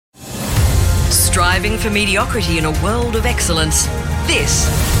Striving for mediocrity in a world of excellence. This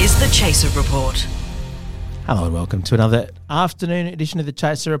is the Chaser Report. Hello and welcome to another afternoon edition of the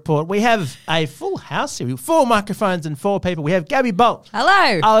Chaser Report. We have a full house here, 4 microphones and 4 people. We have Gabby Bolt.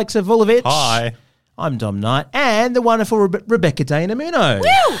 Hello. Alex Avulovic. Hi. I'm Dom Knight. And the wonderful Rebecca Unamuno.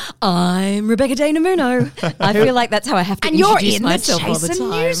 Woo! I'm Rebecca Unamuno. I feel like that's how I have to introduce myself all the time.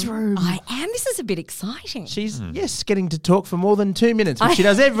 Newsroom. I am. This is a bit exciting. She's, getting to talk for more than 2 minutes, which she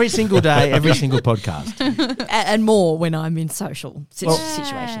does every single day, every single podcast. And more when I'm in social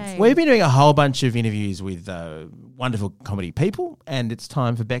situations. We've been doing a whole bunch of interviews with wonderful comedy people, and it's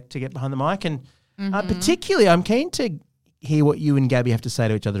time for Beck to get behind the mic. And particularly, I'm keen to hear what you and Gabby have to say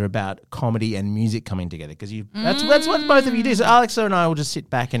to each other about comedy and music coming together, because that's what both of you do. So Alexa and I will just sit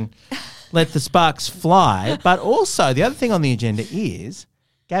back and let the sparks fly. But also, the other thing on the agenda is,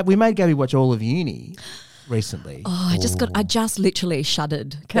 we made Gabby watch all of Uni recently. Oh, I just literally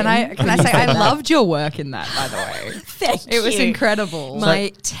shuddered. Can I say I loved your work in that, by the way. Thank you. It was incredible.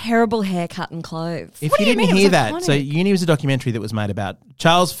 My terrible haircut and clothes. If you didn't hear that, so Uni was a documentary that was made about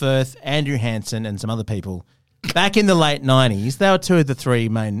Charles Firth, Andrew Hansen, and some other people back in the late 90s. They were 2 of the 3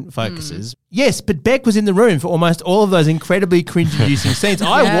 main focuses. Yes, but Beck was in the room for almost all of those incredibly cringe-inducing scenes.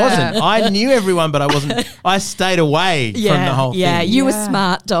 I wasn't. I knew everyone, but I wasn't. I stayed away from the whole thing. Yeah, you were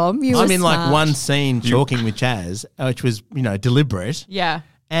smart, Dom. I'm in like one scene talking with Chaz, which was, deliberate. Yeah.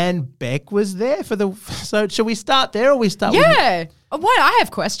 And Beck was there for the... So shall we start there or we start with... Yeah. What? I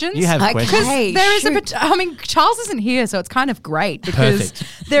have questions. You have questions. Because there is Charles isn't here, so it's kind of great because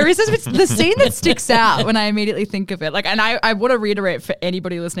there is the scene that sticks out when I immediately think of it. Like, and I want to reiterate for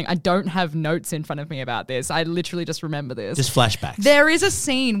anybody listening, I don't have notes in front of me about this. I literally just remember this. Just flashbacks. There is a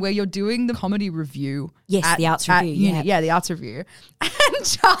scene where you're doing the comedy review. Yes, the arts review. Yeah, the arts review. And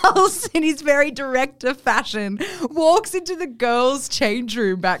Charles, in his very director fashion, walks into the girls' change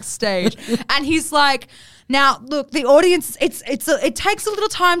room backstage, and he's like, "Now, look, the audience, it takes a little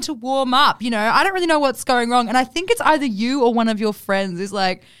time to warm up. I don't really know what's going wrong. And I think it's either you or one of your friends is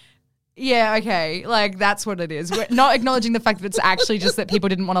like, yeah, okay, like that's what it is. We're not acknowledging the fact that it's actually just that people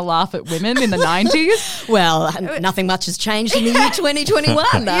didn't want to laugh at women in the 90s. Well, nothing much has changed in the year 2021.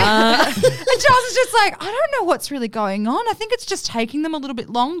 And Charles is just like, I don't know what's really going on. I think it's just taking them a little bit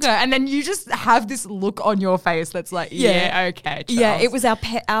longer. And then you just have this look on your face that's like, yeah okay, Charles. Yeah, it was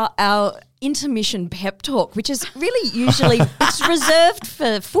our intermission pep talk, which is really usually it's reserved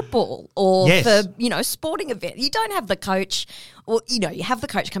for football or for sporting event. You don't have the coach, or you have the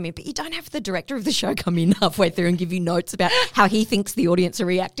coach come in, but you don't have the director of the show come in halfway through and give you notes about how he thinks the audience are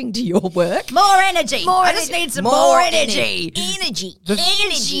reacting to your work. More energy. I just need some more energy.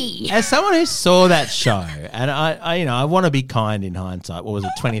 Energy. As someone who saw that show, and I want to be kind in hindsight. What was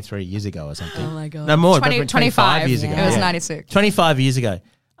it, 23 years ago or something? Oh my God. No more, 25 years ago. It was 96. 25 years ago.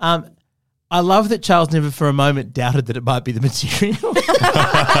 I love that Charles never for a moment doubted that it might be the material.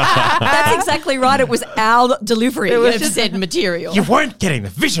 That's exactly right. It was our delivery of said material. You weren't getting the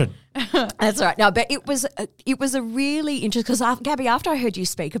vision. That's right. No, but it was a really interesting, because Gabby, after I heard you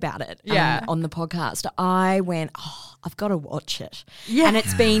speak about it on the podcast, I went, I've got to watch it. Yeah. And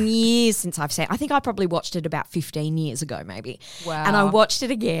it's been years since I've seen it. I think I probably watched it about 15 years ago maybe. Wow. And I watched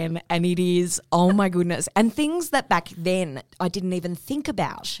it again, and it is, oh my goodness. And things that back then I didn't even think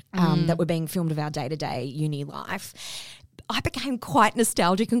about that were being filmed of our day-to-day uni life. I became quite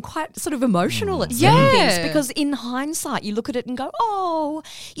nostalgic and quite sort of emotional at certain things, because in hindsight you look at it and go,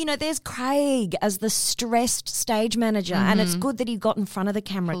 there's Craig as the stressed stage manager, and it's good that he got in front of the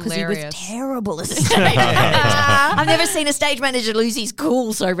camera because he was terrible as a stage manager. I've never seen a stage manager lose his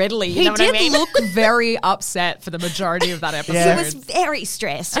cool so readily. He did look very upset for the majority of that episode. He was very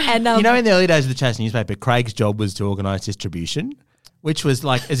stressed. And in the early days of the Chase newspaper, Craig's job was to organise distribution, which was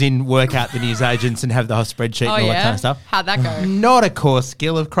like, as in work out the newsagents and have the whole spreadsheet and all that kind of stuff. How'd that go? Not a core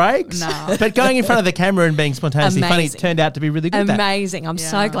skill of Craig's. No. But going in front of the camera and being spontaneously funny turned out to be really good. Amazing. I'm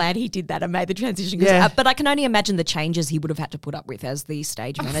so glad he did that and made the transition. But I can only imagine the changes he would have had to put up with as the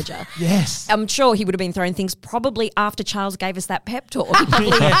stage manager. Yes. I'm sure he would have been throwing things probably after Charles gave us that pep talk. He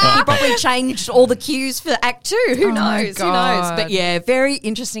probably changed all the cues for Act 2. Who knows? But yeah, very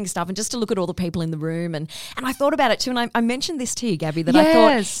interesting stuff. And just to look at all the people in the room. And I thought about it too. And I mentioned this to you, Gabby, that I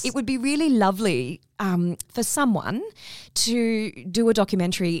thought it would be really lovely for someone to do a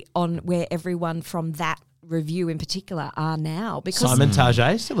documentary on where everyone from that review in particular are now. Because Simon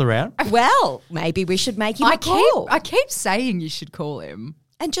Tajay still around? Well, maybe we should make him a call. I keep saying you should call him.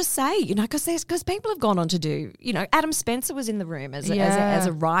 and just say, because people have gone on to do, Adam Spencer was in the room as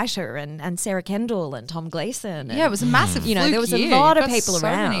a writer, and Sarah Kendall and Tom Gleeson. And, it was a massive there was a year. lot You've of got people so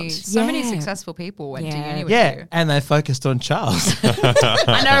around. So many successful people went to uni with you. and they focused on Charles.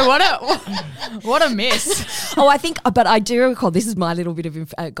 I know, what a miss. Oh, but I do recall, this is my little bit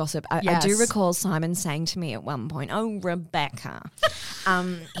of gossip. I do recall Simon saying to me at one point, "Oh, Rebecca,"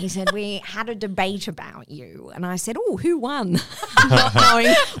 he said, "we had a debate about you." And I said, "Oh, who won?" Not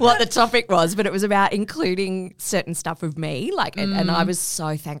knowing what the topic was, but it was about including certain stuff of me. And I was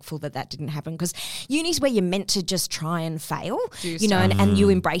so thankful that didn't happen, because uni's where you're meant to just try and fail, and you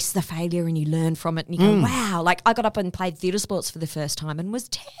embrace the failure and you learn from it and you go, wow. Like, I got up and played theatre sports for the first time and was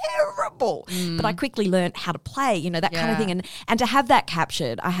terrible, but I quickly learned how to play, that kind of thing. And to have that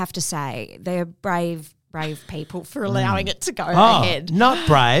captured, I have to say, they're brave people for allowing it to go ahead. Not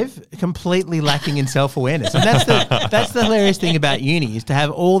brave, completely lacking in self-awareness. And that's the hilarious thing about uni, is to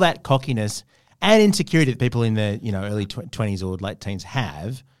have all that cockiness and insecurity that people in their early 20s or late teens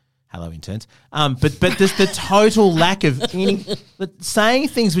have. Hello, interns. But just the total lack of saying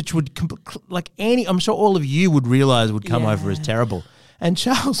things which would I'm sure all of you would realise would come over as terrible. And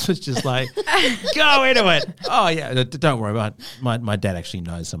Charles was just like, go into it. Oh, yeah, don't worry about it. My dad actually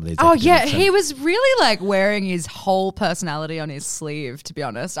knows some of these. Oh, yeah, he was really wearing his whole personality on his sleeve, to be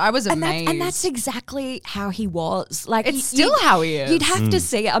honest. I was amazed. And that's exactly how he was. It's still how he is. You'd have to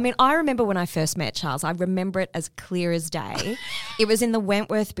see it. I mean, I remember when I first met Charles, I remember it as clear as day. It was in the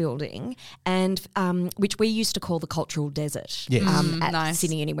Wentworth building, and which we used to call the Cultural Desert at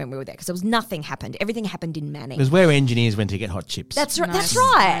Sydney Uni when we were there, because there was nothing happened. Everything happened in Manning. It was where engineers went to get hot chips. That's right. That's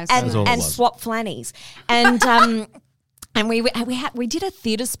right, and swap flannies, and and we did a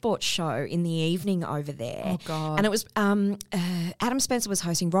theatre sports show in the evening over there. Oh God! And it was Adam Spencer was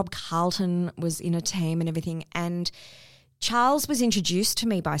hosting, Rob Carlton was in a team and everything, and Charles was introduced to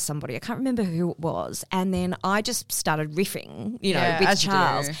me by somebody. I can't remember who it was. And then I just started riffing, with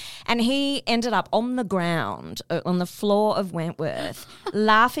Charles. And he ended up on the ground, on the floor of Wentworth,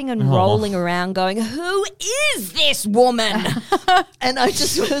 laughing and rolling around going, "Who is this woman?" And I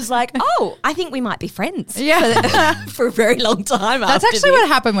just was like, oh, I think we might be friends for a very long time. That's actually what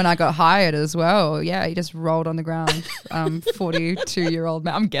happened when I got hired as well. Yeah, he just rolled on the ground. 42-year-old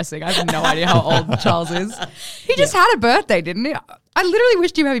man. I'm guessing. I have no idea how old Charles is. He just had a birthday, didn't he? I literally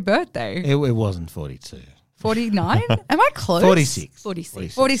wished you happy birthday. It wasn't 42. 49? Am I close? 46.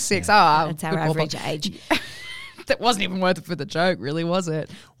 46. Yeah. Oh, that's our average age. That wasn't even worth it for the joke, really, was it?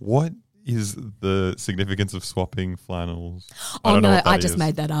 What is the significance of swapping flannels? Oh, no, I just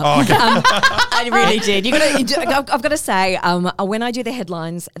made that up. Oh, okay. I really did. I've got to say, when I do the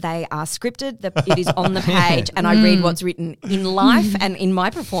headlines, they are scripted. It is on the page, and I read what's written. In life and in my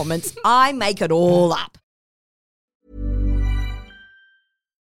performance, I make it all up.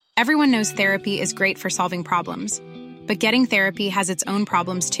 Everyone knows therapy is great for solving problems, but getting therapy has its own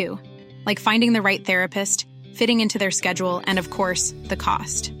problems too, like finding the right therapist, fitting into their schedule, and of course, the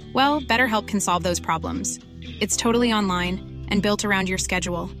cost. Well, BetterHelp can solve those problems. It's totally online and built around your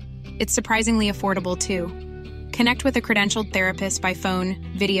schedule. It's surprisingly affordable too. Connect with a credentialed therapist by phone,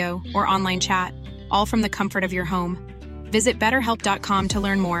 video, or online chat, all from the comfort of your home. Visit BetterHelp.com to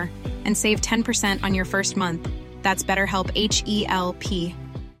learn more and save 10% on your first month. That's BetterHelp, H-E-L-P.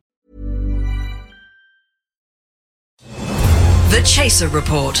 The Chaser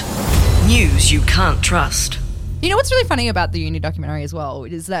Report. News you can't trust. You know what's really funny about the uni documentary as well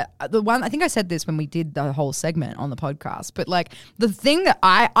is that the one, I think I said this when we did the whole segment on the podcast, but the thing that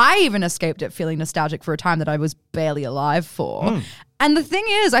I even escaped it feeling nostalgic for a time that I was barely alive for. And the thing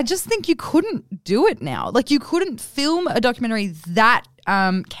is, I just think you couldn't do it now. You couldn't film a documentary that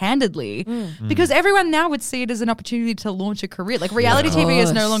candidly because everyone now would see it as an opportunity to launch a career. Reality TV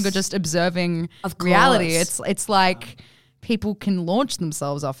is no longer just observing reality. It's like people can launch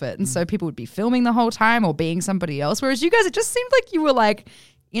themselves off it. And so people would be filming the whole time or being somebody else. Whereas you guys, it just seemed like you were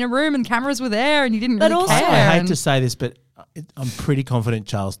in a room and cameras were there and you didn't really care. I hate to say this, but I'm pretty confident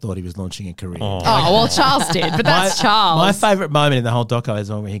Charles thought he was launching a career. Oh, well, Charles did, but that's Charles. My favourite moment in the whole doco is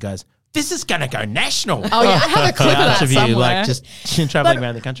the one where he goes, "This is going to go national." Oh yeah, I have a clip of that somewhere. Just traveling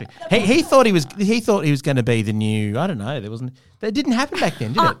around the country. He thought he was going to be the new. I don't know. That didn't happen back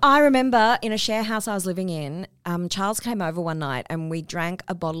then, did it? I remember in a share house I was living in. Charles came over one night and we drank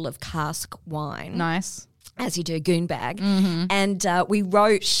a bottle of cask wine. Nice. As you do, goon bag. And we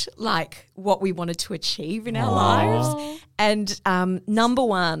wrote what we wanted to achieve in our lives. And number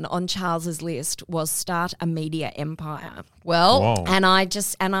one on Charles's list was start a media empire. Well, and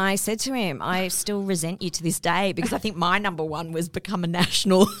I said to him, I still resent you to this day because I think my number one was become a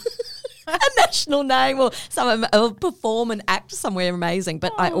national a national name or or perform and act somewhere amazing.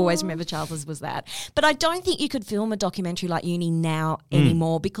 But I always remember Charles's was that. But I don't think you could film a documentary like Uni now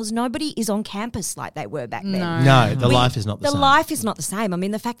anymore because nobody is on campus like they were back then. No, the life is not the same. The life is not the same. I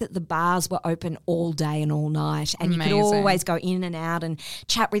mean, the fact that the bars were open all day and all night and you could always go in and out and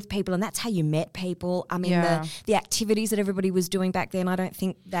chat with people, and that's how you met people. I mean, the activities that everybody was doing back then, I don't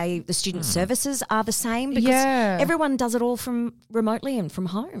think the student services are the same because everyone does it all from remotely and from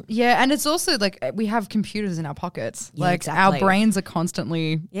home. Yeah, and it's also like we have computers in our pockets. Yeah, like exactly. our brains are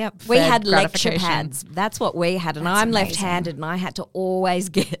constly We had lecture gratification. pads. That's what we had. And I'm left-handed and I had to always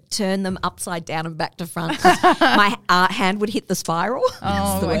turn them upside down and back to front 'cause my hand would hit the spiral.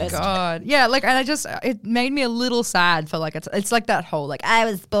 Oh my God. Yeah, like, and it made me a little sad for like, it's like that whole like, I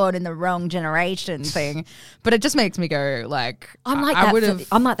was born in the wrong generation thing. But it just makes me go like, I'm like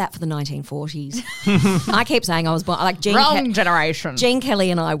that for the 1940s. I keep saying I was born like wrong generation. Gene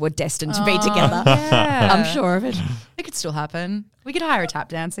Kelly and I were destined to be together. Yeah. I'm sure of it. It could still happen. We could hire a tap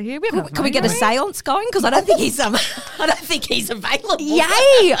dancer here. Can we get a seance going? Because I don't think he's available.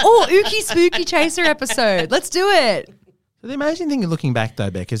 Yay! Oh, Ookie Spooky Chaser episode. Let's do it. The amazing thing looking back though,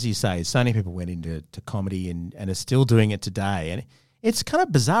 Beck, as you say, so many people went into comedy and are still doing it today. And it's kind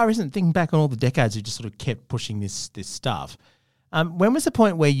of bizarre, isn't it? Thinking back on all the decades who just sort of kept pushing this stuff. When was the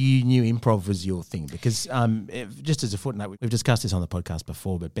point where you knew improv was your thing? Because just as a footnote, we've discussed this on the podcast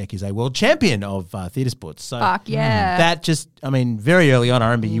before, but Beck is a world champion of theatre sports. So Fuck yeah. That just, I mean, very early on, I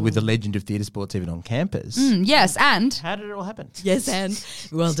remember you were the legend of theatre sports even on campus. Yes, and How did it all happen? Yes, and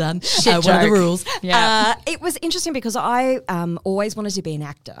well done. Shit One of the joke. rules. Yeah. It was interesting because I always wanted to be an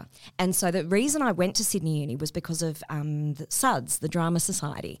actor. And so the reason I went to Sydney Uni was because of the SUDS, the Drama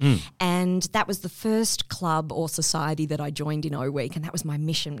Society. And that was the first club or society that I joined in week, and that was my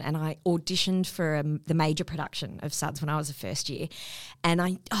mission. And I auditioned for the major production of SUDS when I was a first year,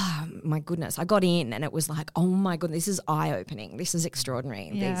 and my goodness, I got in, and it was like, oh my goodness, this is eye-opening. This is extraordinary.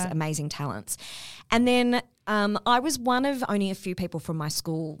 These amazing talents. And then I was one of only a few people from my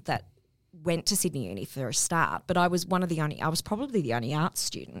school that went to Sydney Uni for a start, but I was probably the only arts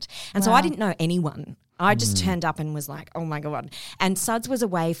student. And so I didn't know anyone. I just turned up and was like, oh my God. And SUDS was a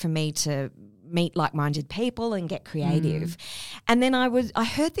way for me to meet like-minded people and get creative. And then I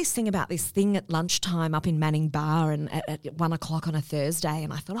heard this thing about this thing at lunchtime up in Manning Bar and at 1 o'clock on a Thursday,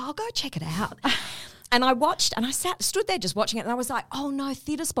 and I thought, I'll go check it out. And I watched, and I stood there just watching it, and I was like, oh no,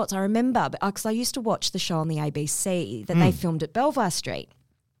 theatre spots. I remember, because I used to watch the show on the ABC that they filmed at Belvoir Street.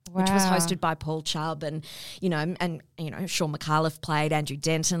 Which was hosted by Paul Chubb and Sean McAuliffe played, Andrew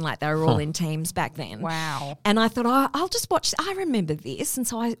Denton, like they were all in teams back then. Wow. And I thought, I'll just watch, I remember this. And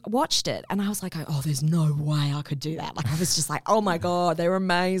so I watched it and I was like, oh, there's no way I could do that. Like I was just like, oh my God, they were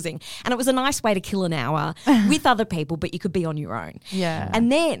amazing. And it was a nice way to kill an hour with other people, but you could be on your own. Yeah.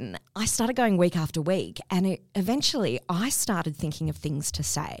 And then I started going week after week, and eventually I started thinking of things to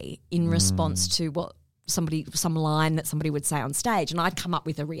say in response to what some line that somebody would say on stage, and I'd come up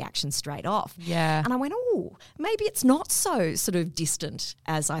with a reaction straight off. Yeah. And I went, oh, maybe it's not so sort of distant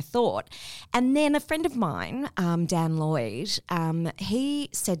as I thought. And then a friend of mine, Dan Lloyd, he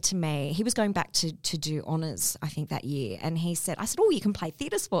said to me, he was going back to do honours, I think, that year, and I said, oh, you can play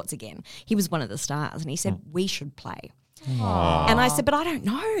theatre sports again. He was one of the stars, and he said, we should play. And I said, but I don't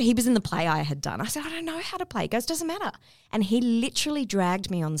know. He was in the play I had done. I said, I don't know how to play. He goes, doesn't matter. And he literally dragged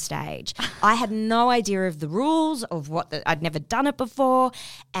me on stage. I had no idea of the rules of I'd never done it before.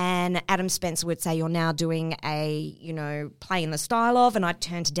 And Adam Spencer would say, you're now doing a, play in the style of, and I'd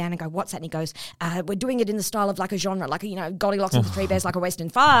turn to Dan and go, what's that? And he goes, we're doing it in the style of like a genre, like Goldilocks and the Three Bears, like a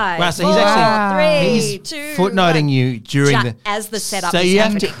Western 5. Wow, so 4, he's actually 3, he's 2, footnoting 1. you during as the setup. So is you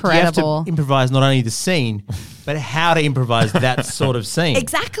have happening. Incredible. to improvise not only the scene, but how to improvise that sort of scene.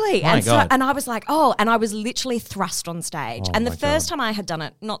 Exactly. My God. And I was like, and I was literally thrust on stage. And the first time I had done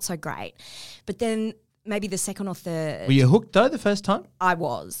it, not so great. But then maybe the second or third. Were you hooked though the first time? I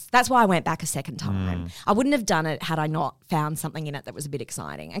was. That's why I went back a second time. I wouldn't have done it had I not found something in it that was a bit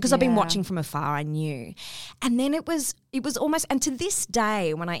exciting. And because I've been watching from afar, I knew. And then it was almost, and to this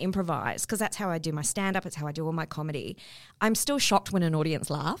day when I improvise, because that's how I do my stand-up, it's how I do all my comedy, I'm still shocked when an audience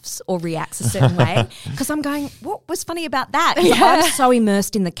laughs or reacts a certain way, because I'm going, what was funny about that? 'Cause I'm so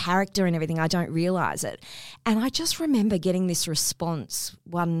immersed in the character and everything, I don't realise it. And I just remember getting this response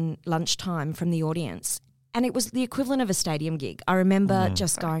one lunchtime from the audience. And it was the equivalent of a stadium gig. I remember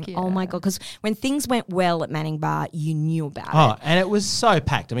just going, oh my God, because when things went well at Manning Bar, you knew about it. Oh, and it was so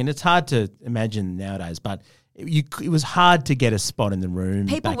packed. I mean, it's hard to imagine nowadays, but it was hard to get a spot in the room.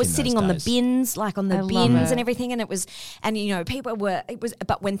 People were sitting on the bins, like on the bins and everything. And it was, people were,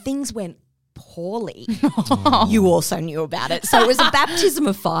 but when things went poorly, you also knew about it. So it was a baptism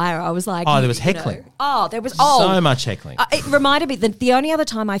of fire. I was like, there was heckling. There was So much heckling. It reminded me that the only other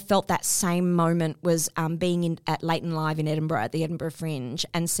time I felt that same moment was being at Leighton Live in Edinburgh at the Edinburgh Fringe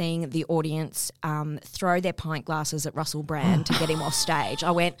and seeing the audience throw their pint glasses at Russell Brand to get him off stage.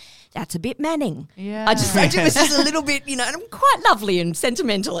 I went, that's a bit Manning. Yeah. It was just a little bit, and quite lovely and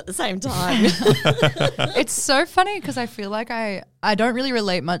sentimental at the same time. It's so funny because I feel like I don't really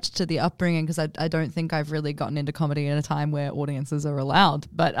relate much to the upbringing because I don't think I've really gotten into comedy in a time where audiences are allowed.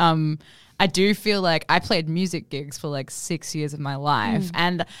 But I do feel like I played music gigs for like 6 years of my life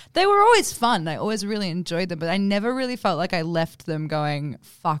and they were always fun. I always really enjoyed them, but I never really felt like I left them going,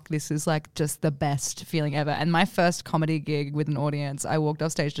 fuck, this is like just the best feeling ever. And my first comedy gig with an audience, I walked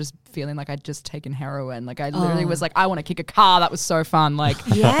off stage just feeling like I'd just taken heroin. Like I literally was like, I want to kick a car. That was so fun. Like,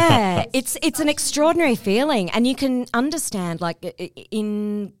 yeah, it's an extraordinary feeling, and you can understand, like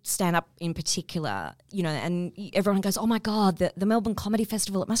in stand up in particular, and everyone goes, oh my God, the Melbourne Comedy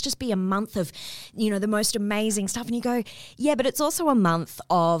Festival, it must just be a month of, the most amazing stuff. And you go, yeah, but it's also a month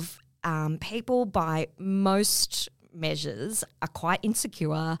of people by most measures are quite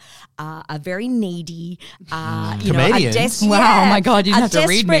insecure, are very needy, Comedians. Wow, my God, you have to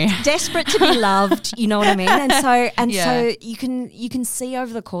read me. Desperate to be loved, you know what I mean? So you can see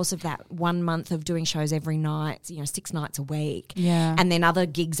over the course of that 1 month of doing shows every night, 6 nights a week, and then other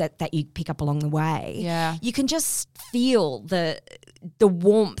gigs that you pick up along the way, you can just feel the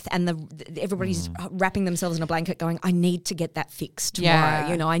warmth and everybody's wrapping themselves in a blanket going, I need to get that fixed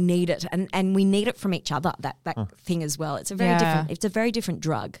tomorrow. I need it. And we need it from each other, that thing as well. It's a very different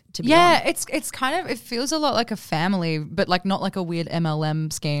drug, to be honest. It's kind of, it feels a lot like a family, but like not like a weird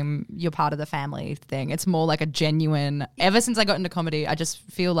MLM scheme, you're part of the family thing. It's more like a genuine, ever since I got into comedy, I just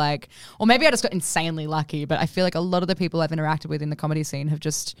feel like, or maybe I just got insanely lucky, but I feel like a lot of the people I've interacted with in the comedy scene have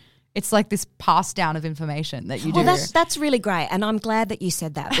just, it's like this pass down of information that you do. Well, that's really great, and I'm glad that you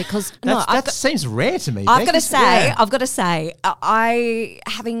said that because that seems rare to me. I've got to say, I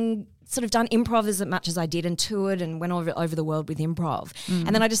having sort of done improv as much as I did and toured and went over the world with improv,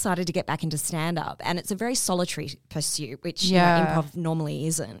 and then I decided to get back into stand up, and it's a very solitary pursuit, which improv normally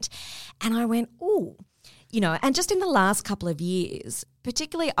isn't. And I went, ooh. And just in the last couple of years,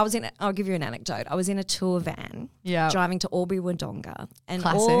 particularly I'll give you an anecdote. I was in a tour van driving to Albury Wodonga, and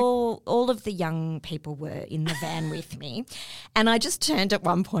all of the young people were in the van with me. And I just turned at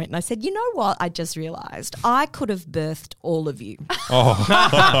one point and I said, you know what? I just realised I could have birthed all of you.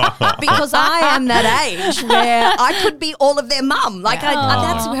 Because I am that age where I could be all of their mum. Like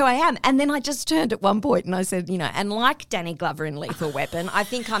that's who I am. And then I just turned at one point and I said, and like Danny Glover in Lethal Weapon, I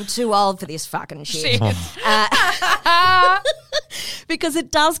think I'm too old for this fucking shit. Because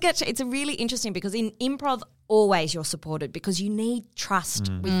it does it's really interesting because in improv, always you're supported because you need trust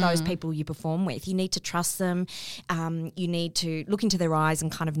with those people you perform with. You need to trust them. You need to look into their eyes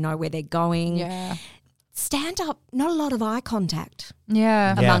and kind of know where they're going. Yeah. Stand up, not a lot of eye contact.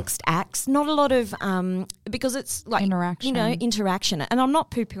 Amongst acts, not a lot of because it's like interaction. And I'm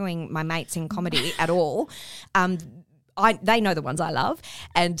not poo-pooing my mates in comedy at all. They know the ones I love,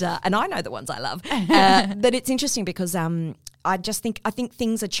 and I know the ones I love. But it's interesting because I think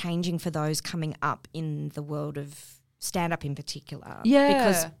things are changing for those coming up in the world of stand-up in particular. Yeah.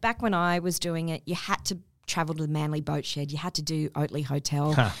 Because back when I was doing it, you had to travel to the Manly Boat Shed, you had to do Oatley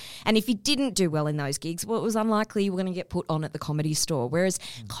Hotel. And if you didn't do well in those gigs, well, it was unlikely you were going to get put on at the Comedy Store. Whereas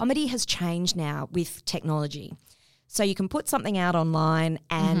comedy has changed now with technology. So you can put something out online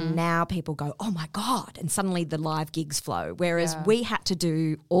and now people go, oh my God, and suddenly the live gigs flow. Whereas we had to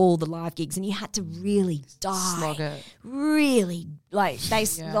do all the live gigs and you had to really die. Slog it. Really, like,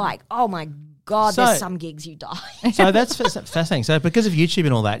 oh my God, there's some gigs you die. So that's fascinating. So because of YouTube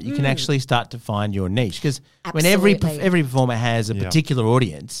and all that, you can actually start to find your niche because when every performer has a particular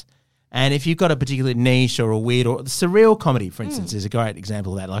audience, and if you've got a particular niche or a weird or surreal comedy, for instance, is a great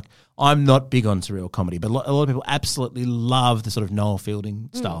example of that. Like I'm not big on surreal comedy, but a lot of people absolutely love the sort of Noel Fielding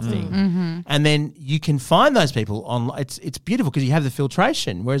style thing. And then you can find those people on. It's beautiful because you have the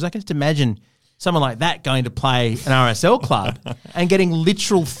filtration. Whereas I can just imagine someone like that going to play an RSL club and getting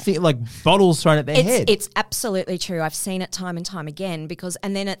literal like bottles thrown at their head. It's absolutely true. I've seen it time and time again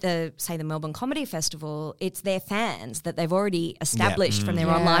and then at the Melbourne Comedy Festival, it's their fans that they've already established from their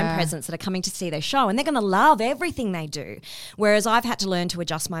online presence that are coming to see their show and they're going to love everything they do. Whereas I've had to learn to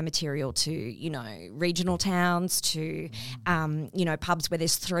adjust my material to, regional towns, to, pubs where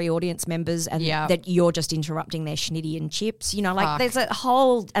there's 3 audience members and that you're just interrupting their schnitty and chips. There's a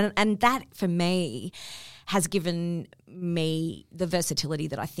whole, and that for me has given me the versatility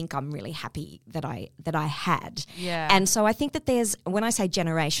that I think I'm really happy that I had. Yeah. And so I think that there's, when I say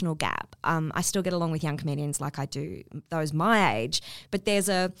generational gap, I still get along with young comedians like I do those my age, but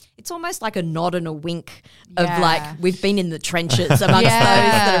it's almost like a nod and a wink of like, we've been in the trenches amongst those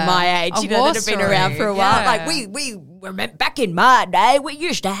that are my age, that have been around for a while. Like we were back in my day, we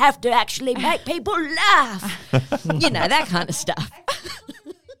used to have to actually make people laugh. That kind of stuff.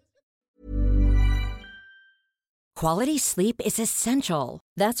 Quality sleep is essential.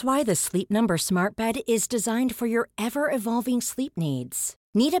 That's why the Sleep Number Smart Bed is designed for your ever-evolving sleep needs.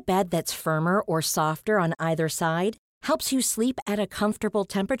 Need a bed that's firmer or softer on either side? Helps you sleep at a comfortable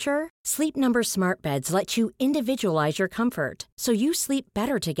temperature? Sleep Number Smart Beds let you individualize your comfort, so you sleep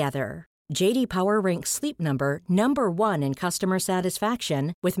better together. J.D. Power ranks Sleep Number number 1 in customer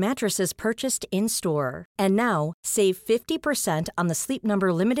satisfaction with mattresses purchased in-store. And now, save 50% on the Sleep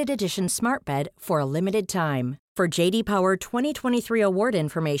Number Limited Edition Smart Bed for a limited time. For J.D. Power 2023 award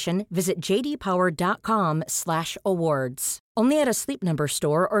information, visit jdpower.com/awards. Only at a Sleep Number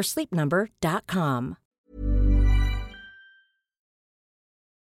store or sleepnumber.com.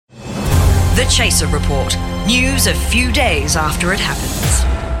 The Chaser Report. News a few days after it happens.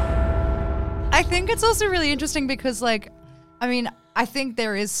 I think it's also really interesting because, I think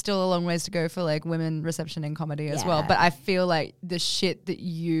there is still a long ways to go for women reception in comedy as well. But I feel like the shit that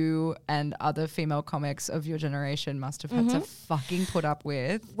you and other female comics of your generation must have had to fucking put up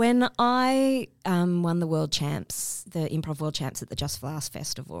with. When I won the world champs, the improv world champs at the Just for Laughs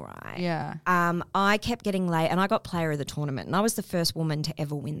festival, right? Yeah. I kept getting late, and I got player of the tournament, and I was the first woman to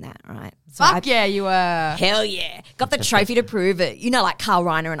ever win that, right? So Fuck yeah, you were. Hell yeah. Got the trophy to prove it. Like Carl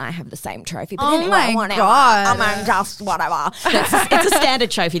Reiner and I have the same trophy. But Oh anyway, my whatever. God. I'm just whatever. It's a standard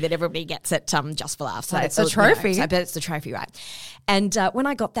trophy that everybody gets at Just for Laughs. So It's a trophy. But it's the trophy, right? And when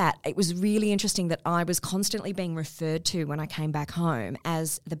I got that, it was really interesting that I was constantly being referred to when I came back home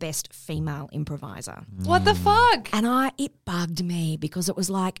as the best female improviser. What the fuck? And it bugged me because it was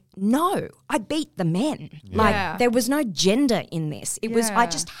like, no, I beat the men. Yeah. Like there was no gender in this. It was, I Yeah.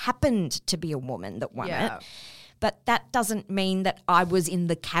 just happened to be a woman that won Yeah. it. But that doesn't mean that I was in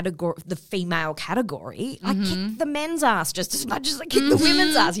the female category. I kicked the men's ass just as much as I kicked the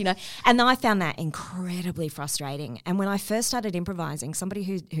women's ass, And I found that incredibly frustrating. And when I first started improvising, somebody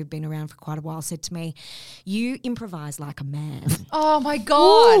who'd been around for quite a while said to me, "You improvise like a man." Oh my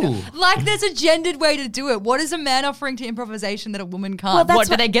God. Ooh. There's a gendered way to do it. What is a man offering to improvisation that a woman can't? Well, that's what,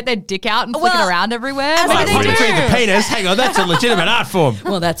 do what- they get their dick out and flick it around everywhere? as What I do Right, they right do? between the penis. Hang on, that's a legitimate art form.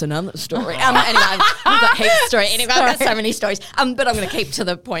 Well, that's another story. Anyway, we've got heaps of stories. Anyway, I've got so many stories. But I'm going to keep to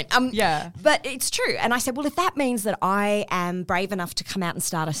the point. Yeah. But it's true. And I said, well, if that means that I am brave enough to come out and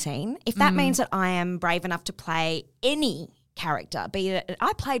start a scene, if that means that I am brave enough to play any character, be it,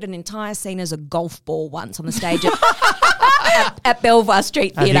 I played an entire scene as a golf ball once on the stage at Belvoir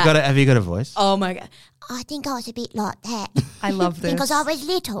Street Theatre. Have you got a voice? Oh my God. I think I was a bit like that. I love this. Because I was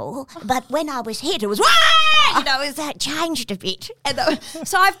little, but when I was hit, it was, that changed a bit. And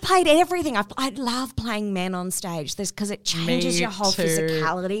so I've played everything. I love playing men on stage because it changes Me your whole too.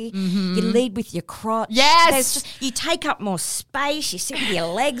 physicality. You lead with your crotch. Yes. You take up more space. You sit with your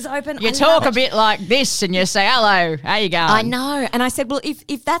legs open. You I talk love a it. bit like this and you say, hello, how you going? I know. And I said, well,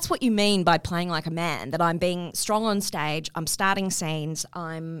 if that's what you mean by playing like a man, that I'm being strong on stage, I'm starting scenes,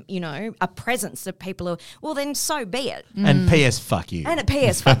 I'm, a presence that people are, well, then so be it. And P.S. fuck you. And a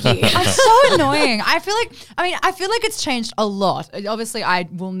PS, fuck you. It's so annoying. I feel like it's changed a lot. Obviously, I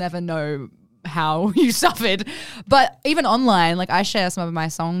will never know how you suffered, but even online, I share some of my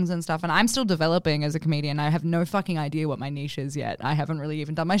songs and stuff, and I'm still developing as a comedian. I have no fucking idea what my niche is yet. I haven't really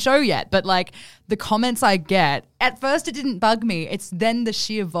even done my show yet, but the comments I get, at first it didn't bug me. It's then the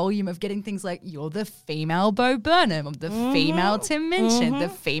sheer volume of getting things like, you're the female Bo Burnham, or the female Tim Minchin, the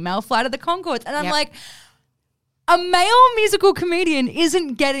female Flight of the Conchords, and I'm like, a male musical comedian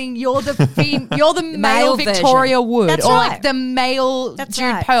isn't getting you're the male male Victoria version. Wood That's or right. the male That's Jude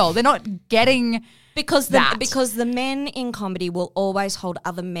right. Pearl. They're not getting Because that. the men in comedy will always hold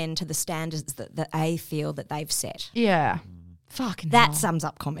other men to the standards that they feel that they've set. yeah. Fucking That hell. sums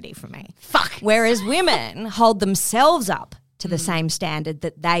up comedy for me. Fuck. Whereas women hold themselves up to the same standard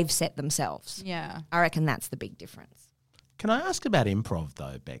that they've set themselves. Yeah. I reckon that's the big difference. Can I ask about improv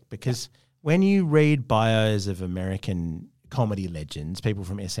though, Beck? Because when you read bios of American comedy legends, people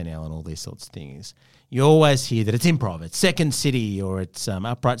from SNL and all these sorts of things, you always hear that it's improv, it's Second City, or it's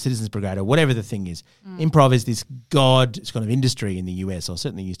Upright Citizens Brigade, or whatever the thing is. Improv is this it's kind of industry in the US, or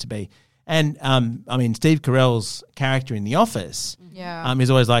certainly used to be. And Steve Carell's character in The Office, is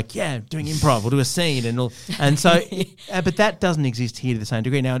always like, doing improv, we'll do a scene, and so, but that doesn't exist here to the same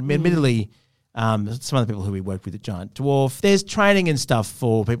degree. Now, admittedly, some other people who we worked with at Giant Dwarf. There's training and stuff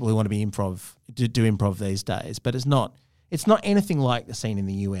for people who want to be do improv these days, but it's not anything like the scene in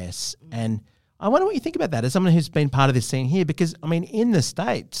the US. And I wonder what you think about that as someone who's been part of this scene here, because I mean, in the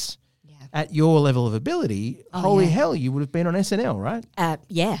States, at your level of ability, holy hell, you would have been on SNL, right?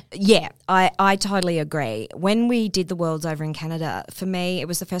 Yeah. I totally agree. When we did the Worlds over in Canada, for me, it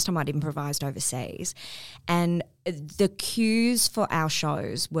was the first time I'd improvised overseas, and the queues for our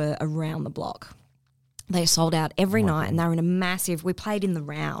shows were around the block. They sold out every night, and they were in a massive. We played in the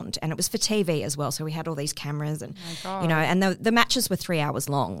round, and it was for TV as well. So we had all these cameras, and and the matches were 3 hours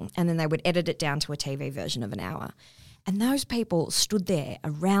long, and then they would edit it down to a TV version of an hour. And those people stood there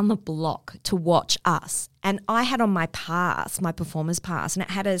around the block to watch us. And I had on my pass, my performer's pass, and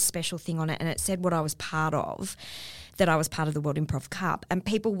it had a special thing on it, and it said what I was part of, that I was part of the World Improv Cup. And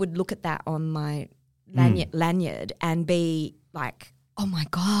people would look at that on my lanyard and be like, oh my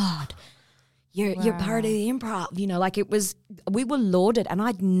God, you're part of the improv. Like we were lauded, and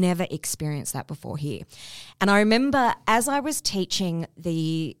I'd never experienced that before here. And I remember as I was teaching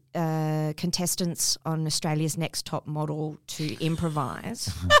the contestants on Australia's Next Top Model to improvise,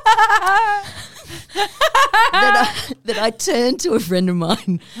 that I turned to a friend of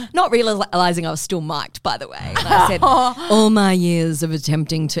mine, not realising I was still mic'd, by the way. And I said, all my years of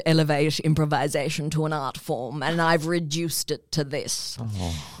attempting to elevate improvisation to an art form, and I've reduced it to this.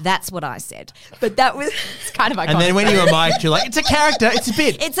 That's what I said. But that was kind of iconic. And then when you were mic'd, you're like, it's a character, it's a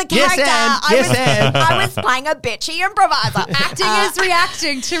bit. It's a character. I was playing a bitchy improviser. Acting is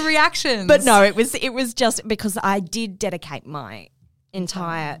reacting to reactions. But no, it was just because I did dedicate my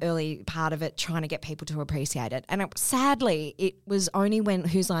entire early part of it trying to get people to appreciate it. And sadly, it was only when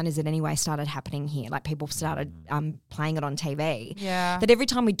Whose Line Is It Anyway started happening here, like people started playing it on TV, that every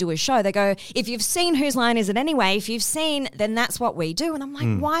time we do a show, they go, if you've seen Whose Line Is It Anyway, if you've seen, then that's what we do. And I'm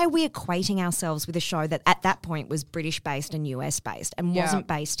like, why are we equating ourselves with a show that at that point was British-based and US-based and wasn't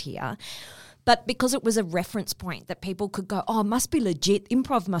based here? But because it was a reference point that people could go, oh, it must be legit.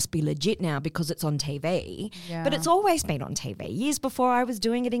 Improv must be legit now because it's on TV. Yeah. But it's always been on TV. Years before I was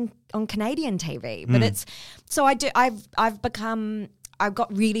doing it on Canadian TV. But it's so I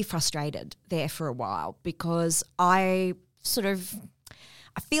got really frustrated there for a while because I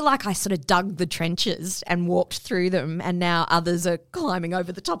feel like I sort of dug the trenches and walked through them, and now others are climbing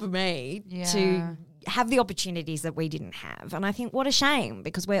over the top of me to have the opportunities that we didn't have. And I think what a shame,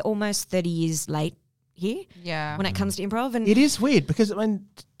 because we're almost 30 years late here when it comes to improv. And it is weird because, I mean,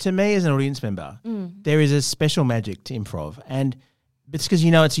 to me as an audience member, there is a special magic to improv. And it's because,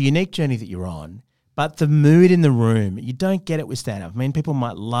 it's a unique journey that you're on, but the mood in the room, you don't get it with stand-up. I mean, people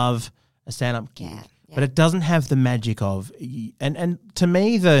might love a stand-up gig, but it doesn't have the magic of, and to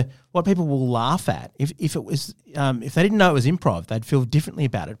me, what people will laugh at, if it was, if they didn't know it was improv, they'd feel differently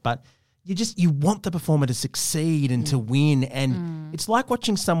about it. But you want the performer to succeed and to win, and it's like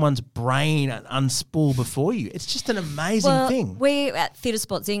watching someone's brain unspool before you. It's just an amazing thing. We at Theatre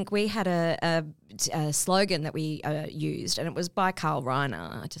Sports Inc. we had a slogan that we used, and it was by Carl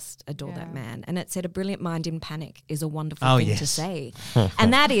Reiner. I just adore that man, and it said, "A brilliant mind in panic is a wonderful thing to see,"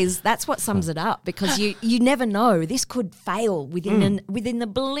 and that's what sums it up, because you never know, this could fail within the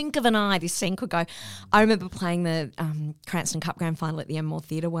blink of an eye. This scene could go. I remember playing the Cranston Cup Grand Final at the Enmore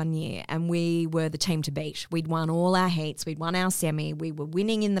Theatre one year, and we were the team to beat. We'd won all our heats. We'd won our semi. We were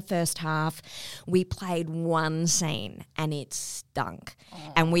winning in the first half. We played one scene and it stunk.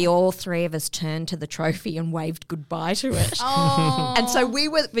 And we all three of us turned to the trophy and waved goodbye to it. And so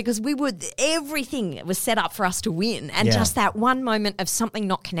everything was set up for us to win. And just that one moment of something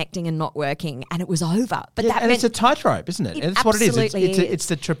not connecting and not working, and it was over. But it's a tightrope, isn't it? That's what it is. It's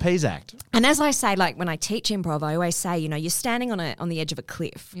the trapeze act. And as I say, like when I teach improv, I always say, you're standing on the edge of a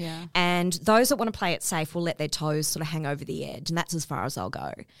cliff. Yeah. And those that want to play it safe will let their toes sort of hang over the edge, and that's as far as I'll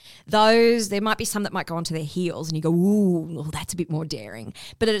go. There might be some that might go onto their heels and you go, ooh, that's a bit more daring.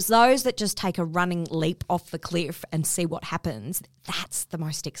 But it's those that just take a running leap off the cliff and see what happens. That's the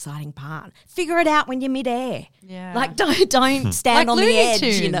most exciting part. Figure it out when you're midair. Yeah. Like don't stand on the edge,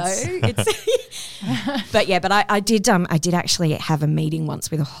 But I did actually have a meeting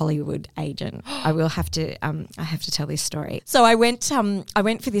once with a Hollywood agent. I have to tell this story. So I went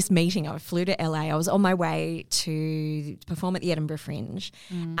for this meeting. I flew to LA. I was on my way to perform at the Edinburgh Fringe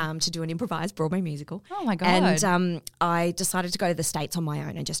to do an improvised Broadway musical. Oh my God. And I decided to go to the States on my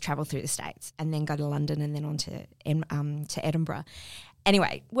own and just travel through the States, and then go to London and then on to Edinburgh.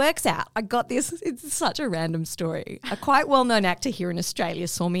 Anyway, works out. I got this. It's such a random story. A quite well-known actor here in Australia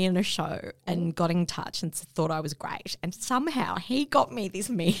saw me in a show and got in touch and thought I was great. And somehow he got me this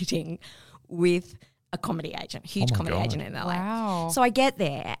meeting with a comedy agent, huge Oh my comedy God. agent in LA. Wow. So I get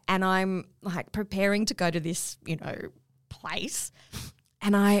there and I'm like preparing to go to this, place.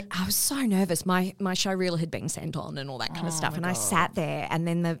 And I was so nervous. My show reel had been sent on and all that kind of stuff. And I sat there and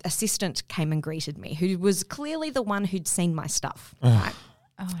then the assistant came and greeted me, who was clearly the one who'd seen my stuff. Right?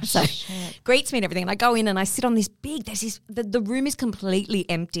 So greets me and everything. And I go in and I sit on this the room is completely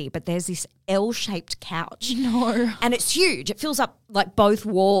empty, but there's this L-shaped couch. No. And it's huge. It fills up like both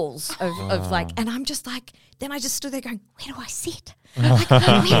walls of like, and I'm just like, then I just stood there going, where do I sit? Like,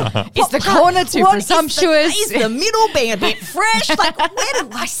 Is the corner too presumptuous? Is the middle being a bit fresh? Like, where do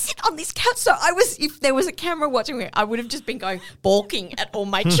I sit on this couch? So if there was a camera watching me, I would have just been balking at all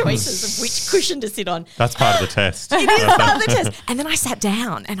my choices of which cushion to sit on. That's part of the test. It is part of the test. And then I sat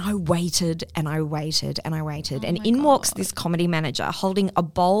down and I waited and I waited and I waited. And in walks this comedy manager holding a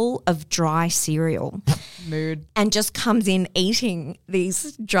bowl of dry cereal. Mood. And just comes in eating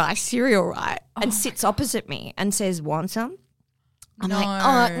these dry cereal, right? And sits opposite me and says, want some? I'm like,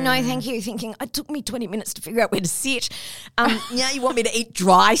 oh, no, thank you. Thinking, it took me 20 minutes to figure out where to sit. Now you want me to eat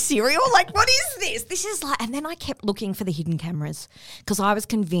dry cereal? Like, what is this? This is like, and then I kept looking for the hidden cameras because I was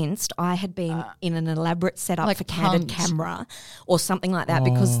convinced I had been in an elaborate setup like for candid camera or something like that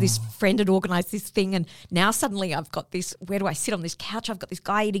because this friend had organised this thing and now suddenly I've got this, where do I sit on this couch? I've got this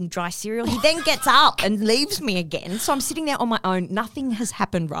guy eating dry cereal. He then gets up and leaves me again. So I'm sitting there on my own. Nothing has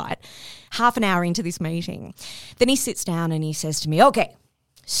happened, right? Half an hour into this meeting. Then he sits down and he says to me, okay,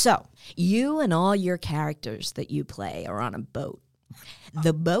 so you and all your characters that you play are on a boat.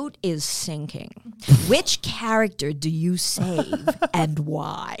 The boat is sinking. Which character do you save and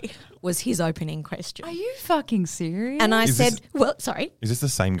why? Was his opening question. Are you fucking serious? And I Is said, this- well, sorry. Is this the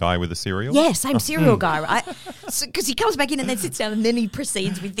same guy with the cereal? Yeah, same cereal guy, right? Because he comes back in and then sits down and then he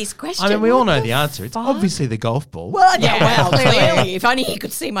proceeds with this question. I mean, we all know the answer. It's obviously the golf ball. Well, clearly. If only he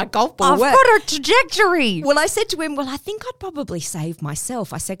could see my golf ball I've work. got a trajectory. Well, I said to him, well, I think I'd probably save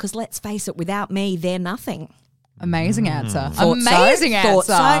myself. I said, because let's face it, without me, they're nothing. Amazing answer. Thought Amazing so,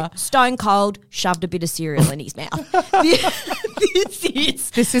 answer. thought so. Stone cold, shoved a bit of cereal in his mouth.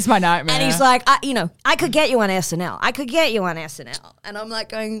 This is my nightmare. And he's like, I could get you on SNL. I could get you on SNL. And I'm like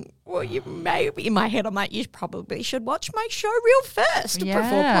going, well, you maybe, in my head, I'm like, you probably should watch my show reel first before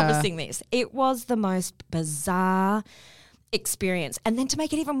promising this. It was the most bizarre experience. And then to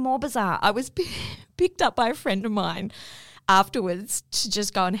make it even more bizarre, I was picked up by a friend of mine afterwards to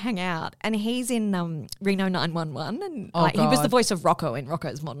just go and hang out, and he's in Reno 911, and he was the voice of Rocco in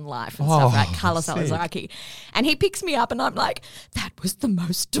Rocco's Modern Life and stuff, right? Carlos Alazraki, and he picks me up, and I'm like, that was the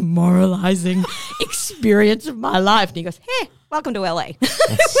most demoralizing experience of my life. And he goes, "Hey, welcome to LA." It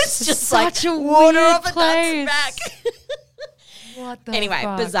was just such like a water weird off a duck's place. back. What the Anyway,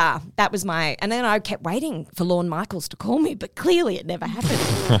 fuck? bizarre. That was and then I kept waiting for Lorne Michaels to call me, but clearly it never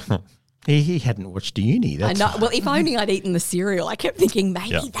happened. He hadn't watched Uni. I know. Well, if only I'd eaten the cereal. I kept thinking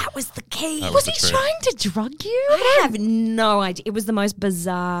maybe that was the key. That Was the he trick. trying to drug you? I have no idea. It was the most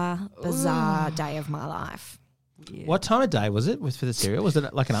bizarre day of my life. What time of day was it for the cereal? Was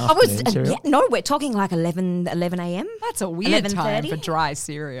it like an I was afternoon cereal? no, we're talking like 11 a.m. That's a weird time 11:30? for dry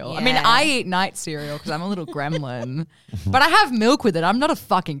cereal. I mean, Yeah. I eat night cereal because I'm a little gremlin, but I have milk with it. I'm not a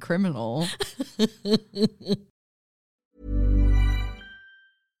fucking criminal.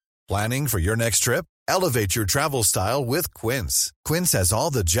 Planning for your next trip? Elevate your travel style with Quince. Quince has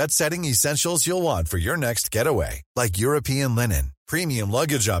all the jet-setting essentials you'll want for your next getaway, like European linen, premium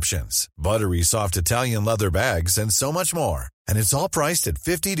luggage options, buttery soft Italian leather bags, and so much more. And it's all priced at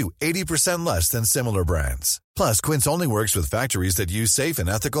 50 to 80% less than similar brands. Plus, Quince only works with factories that use safe and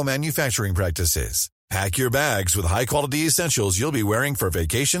ethical manufacturing practices. Pack your bags with high-quality essentials you'll be wearing for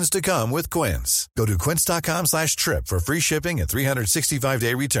vacations to come with Quince. Go to quince.com/trip for free shipping and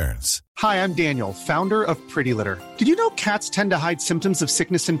 365-day returns. Hi, I'm Daniel, founder of Pretty Litter. Did you know cats tend to hide symptoms of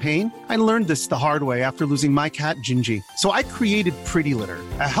sickness and pain? I learned this the hard way after losing my cat, Gingy. So I created Pretty Litter,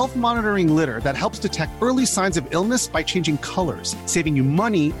 a health monitoring litter that helps detect early signs of illness by changing colors, saving you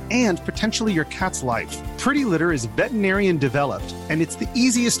money and potentially your cat's life. Pretty Litter is veterinarian developed, and it's the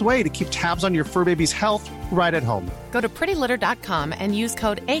easiest way to keep tabs on your fur baby's health right at home. Go to prettylitter.com and use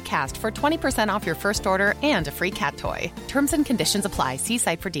code ACAST for 20% off your first order and a free cat toy. Terms and conditions apply. See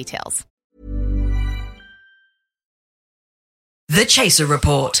site for details. The Chaser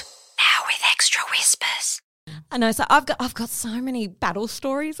Report. Now with extra whispers. I know. So I've got so many battle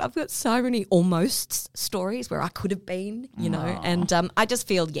stories. I've got so many almost stories where I could have been, you know. And I just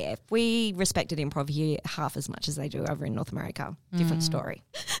feel, if we respected improv here half as much as they do over in North America, different story.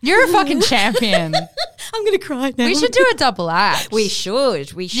 You're a fucking champion. I'm going to cry now. We should do a double act. We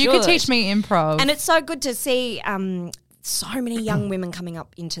should. You could teach me improv. And it's so good to see so many young women coming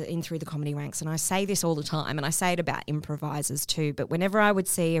up in through the comedy ranks, and I say this all the time, and I say it about improvisers too, but whenever I would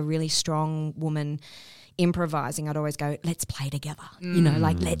see a really strong woman improvising, I'd always go, let's play together. You know,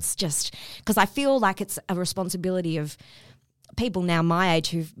 like let's just, because I feel like it's a responsibility of people now my age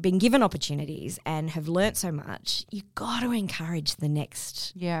who've been given opportunities and have learnt so much. You got to encourage the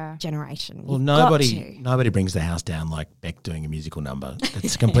next generation. Well, nobody brings the house down like Beck doing a musical number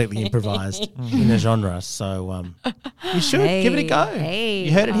that's completely improvised in a genre. So you should give it a go.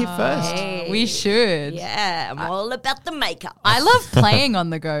 You heard it here first. We should. Yeah, I'm all about the makeup. I love playing on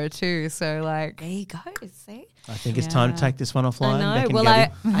the go too. So like, there you go. See. I think it's time to take this one offline. I know. Beck and Well,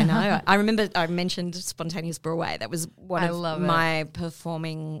 Gabby. I know. I remember I mentioned Spontaneous Broadway. That was one of my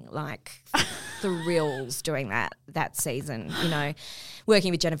performing like thrills doing that season. You know,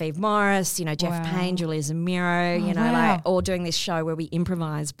 working with Genevieve Morris, you know, Jeff Payne, Julia Zamiro, you know, like all doing this show where we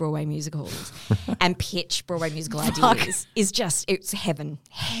improvise Broadway musicals and pitch Broadway musical ideas is just, it's heaven.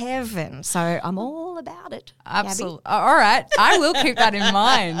 So I'm all about it. Absolutely. All right. I will keep that in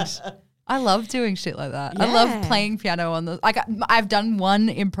mind. I love doing shit like that. Yeah. I love playing piano on the like. I've done one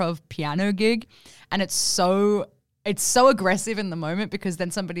improv piano gig, and it's so aggressive in the moment because then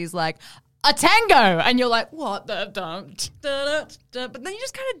somebody's like a tango, and you're like, what the but then you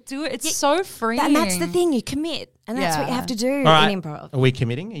just kind of do it. It's so freeing, and that's the thing. You commit, and that's what you have to do in improv. Are we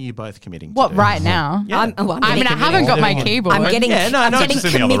committing? Are you both committing? What right now? Yeah. I mean, I haven't got my keyboard. I'm getting just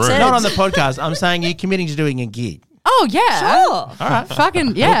in the other room. Not on the podcast. I'm saying you're committing to doing a gig. Oh yeah, Sure. All right.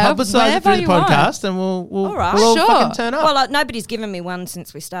 Fucking yeah. We'll publicise it through the podcast, and we'll all fucking turn up. Well, nobody's given me one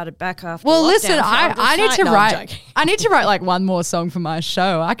since we started back after. Well, lockdown, listen, so I need to I'm write. joking. I need to write like one more song for my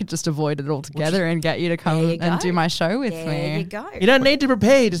show. I could just avoid it altogether and get you to come and do my show with me. There you go. You don't need to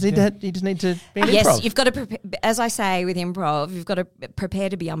prepare. You just need to be an Yes, improv. you've got to prepare. As I say with improv, you've got to prepare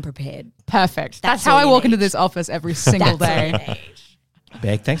to be unprepared. Perfect. That's all how I you walk need. into this office every single day.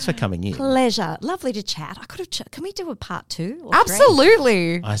 Beck, thanks for coming in. Pleasure. Lovely to chat. I could have. Can we do a part 2? Or 3?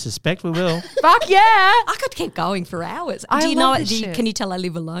 Absolutely. I suspect we will. Fuck yeah. I could keep going for hours. I do you love know? this shit. Can you tell I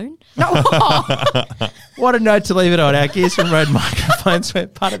live alone? What a note to leave it on. Our Gears from Road microphones. We're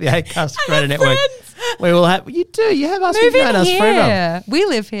part of the Acast Creator Network. We will have. You do. You have us. Move You've known in us forever. here. We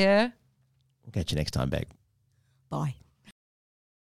live here. We'll catch you next time, Beck. Bye.